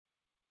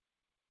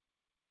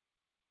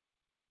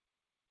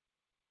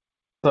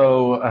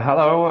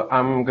Hello,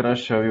 I'm going to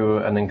show you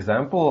an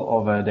example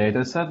of a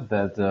dataset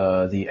that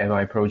the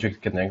MI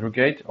project can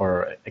aggregate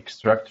or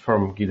extract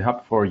from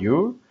GitHub for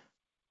you,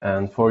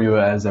 and for you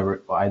as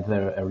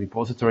either a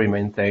repository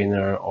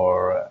maintainer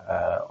or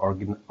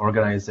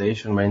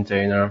organization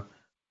maintainer,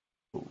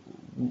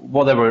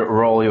 whatever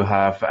role you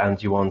have,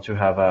 and you want to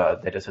have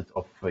a dataset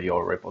of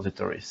your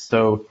repositories.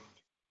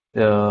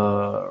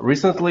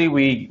 Recently,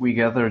 we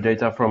gathered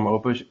data from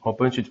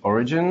OpenShift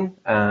origin,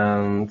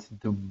 and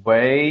the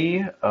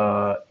way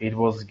it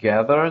was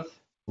gathered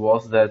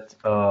was that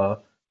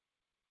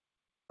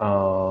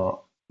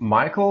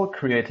Michael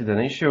created an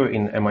issue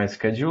in MI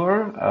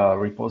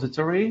Scheduler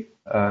repository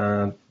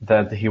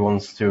that he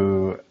wants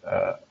to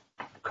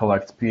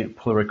collect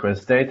pull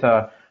request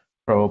data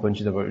from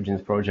OpenShift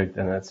origins project,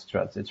 and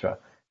etc. etc.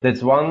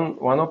 That's one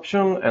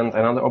option, and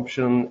another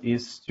option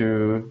is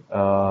to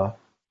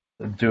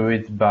do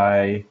it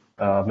by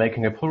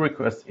making a pull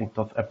request in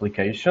Thoth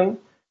application,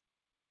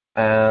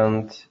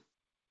 and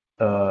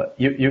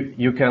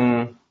you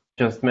can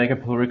just make a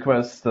pull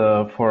request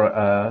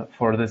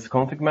for this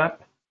config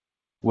map,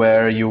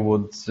 where you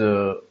would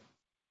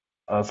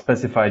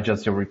specify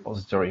just your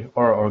repository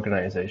or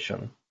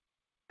organization,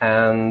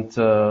 and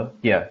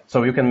yeah,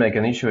 so you can make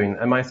an issue in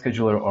MI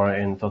Scheduler or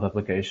in Thoth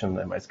application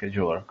MI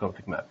Scheduler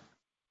config map.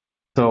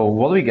 So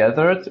what we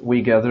gathered,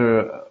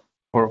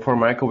 for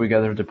Michael, we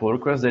gathered the pull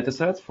request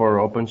dataset for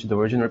OpenShift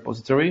origin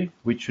repository,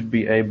 which should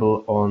be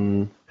able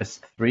on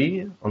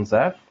S3 on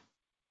Zeph,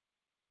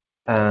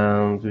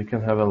 and we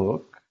can have a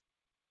look.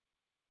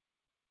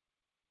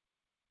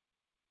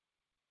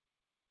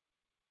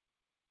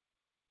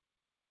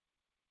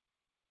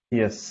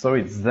 Yes, so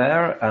it's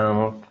there,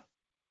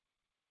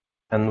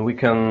 and we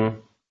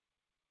can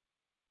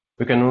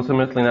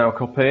ultimately now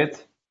copy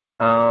it.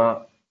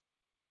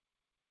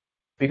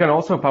 We can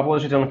also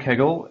publish it on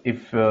Kaggle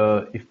if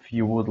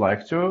you would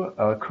like to.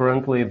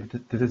 Currently,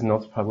 this is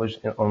not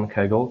published on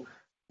Kaggle;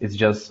 it's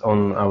just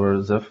on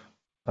our Zeph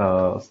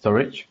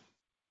storage.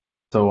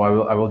 So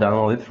I will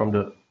download it from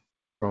the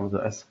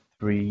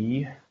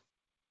S3.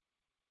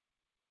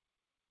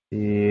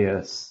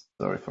 Yes,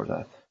 sorry for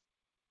that.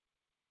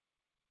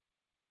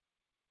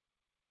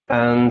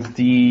 And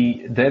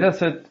the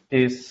dataset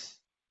is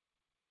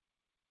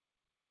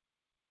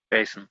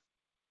Jason.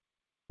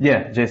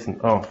 Yeah,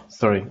 Jason. Oh,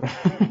 sorry.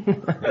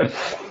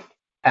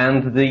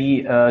 And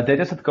the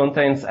dataset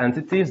contains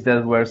entities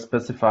that were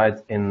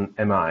specified in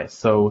MI.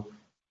 So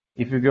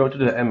if you go to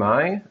the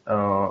MI,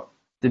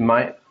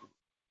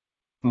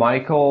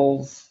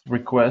 Michael's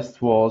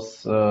request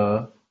was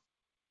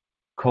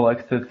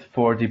collected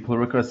for the pull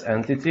request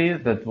entity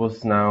that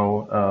was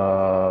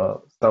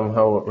now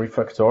somehow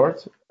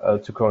refactored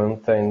to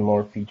contain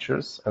more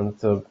features and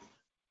to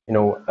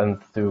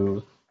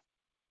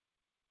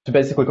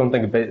basically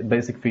contain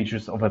basic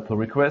features of a pull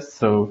request.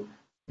 So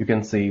you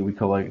can see we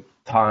collect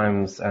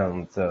times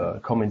and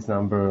commits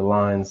number,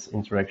 lines,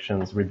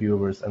 interactions,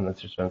 reviewers, and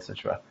etc.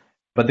 etc.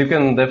 But you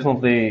can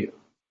definitely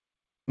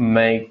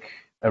make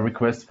a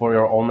request for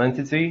your own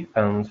entity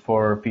and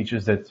for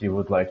features that you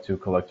would like to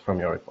collect from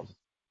your repository.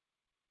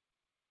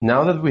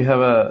 Now that we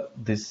have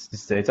this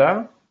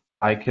data,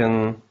 I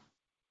can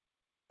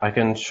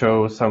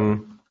show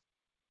some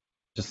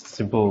just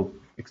simple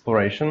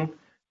exploration.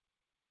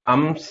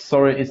 I'm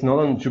sorry, it's not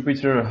on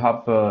Jupyter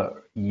Hub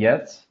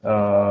yet,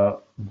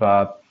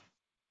 but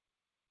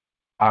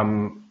I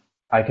can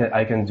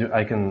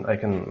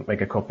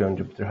make a copy on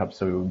Jupyter Hub,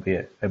 so you'll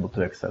be able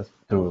to access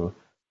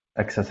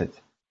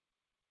it.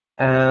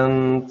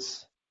 And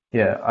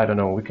yeah, I don't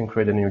know. We can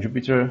create a new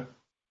Jupyter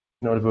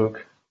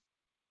notebook.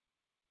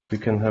 We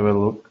can have a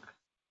look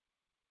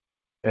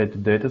at the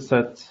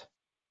dataset.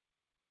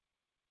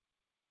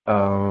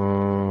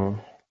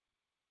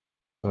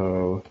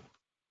 So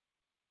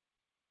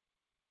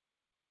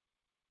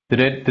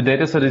the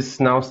dataset is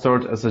now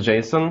stored as a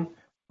JSON,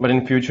 but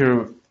in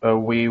future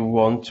we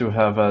want to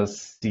have a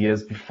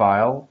CSV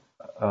file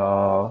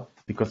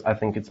because I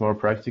think it's more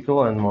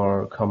practical and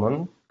more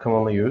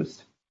commonly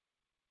used.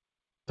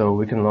 So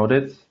we can load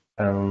it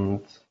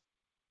and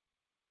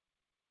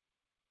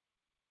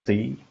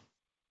see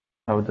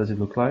how does it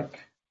look like.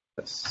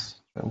 Let's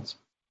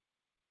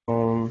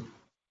transform.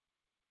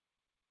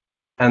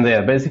 And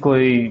yeah,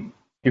 basically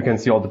you can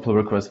see all the pull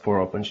requests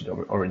for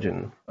OpenShift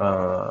origin.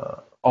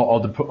 All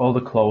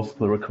the closed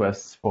pull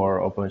requests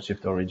for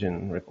OpenShift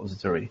origin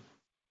repository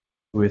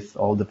with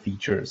all the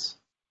features.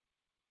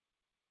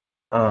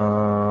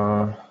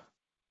 Yeah,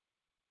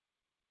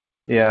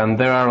 and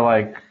there are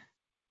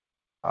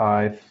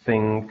I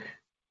think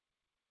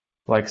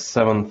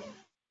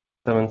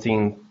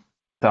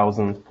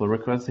 17,000 pull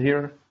requests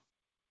here.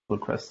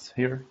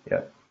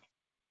 Yeah.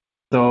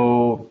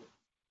 So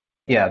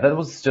yeah, that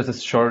was just a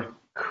short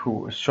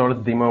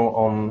demo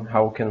on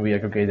how can we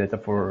aggregate data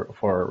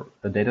for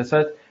the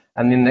dataset.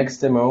 And in the next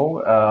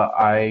demo,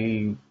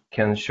 I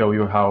can show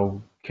you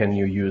how can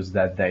you use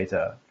that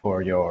data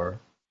for your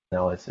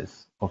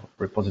analysis of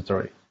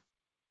repository.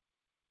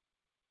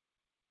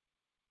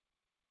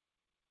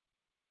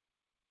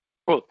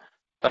 Cool.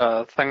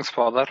 Thanks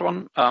for that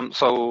one.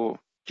 So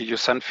did you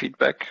send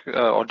feedback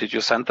or did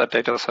you send that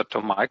data set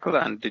to Michael,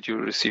 and did you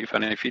receive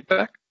any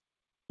feedback?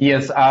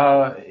 Yes,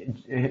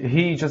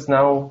 he just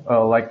now,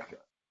 like a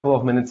couple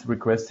of minutes,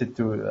 requested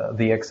to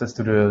the access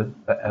to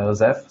the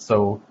Zeph,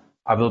 so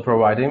I will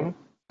provide him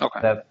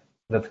that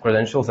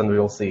credentials, and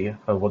we'll see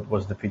what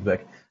was the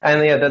feedback.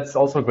 And yeah, that's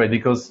also great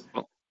because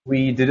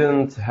we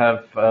didn't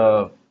have,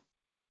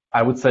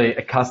 I would say,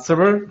 a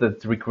customer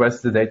that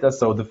requests the data,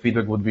 so the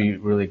feedback would be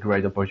really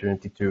great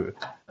opportunity to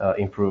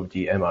improve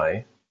the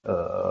MI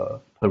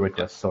pull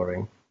request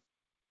storing.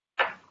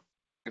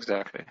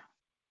 Exactly.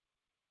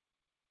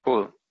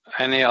 Cool.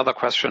 Any other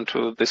question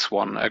to this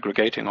one,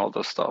 aggregating all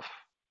this stuff?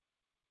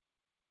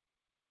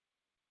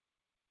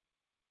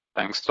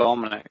 Thanks,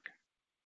 Dominic.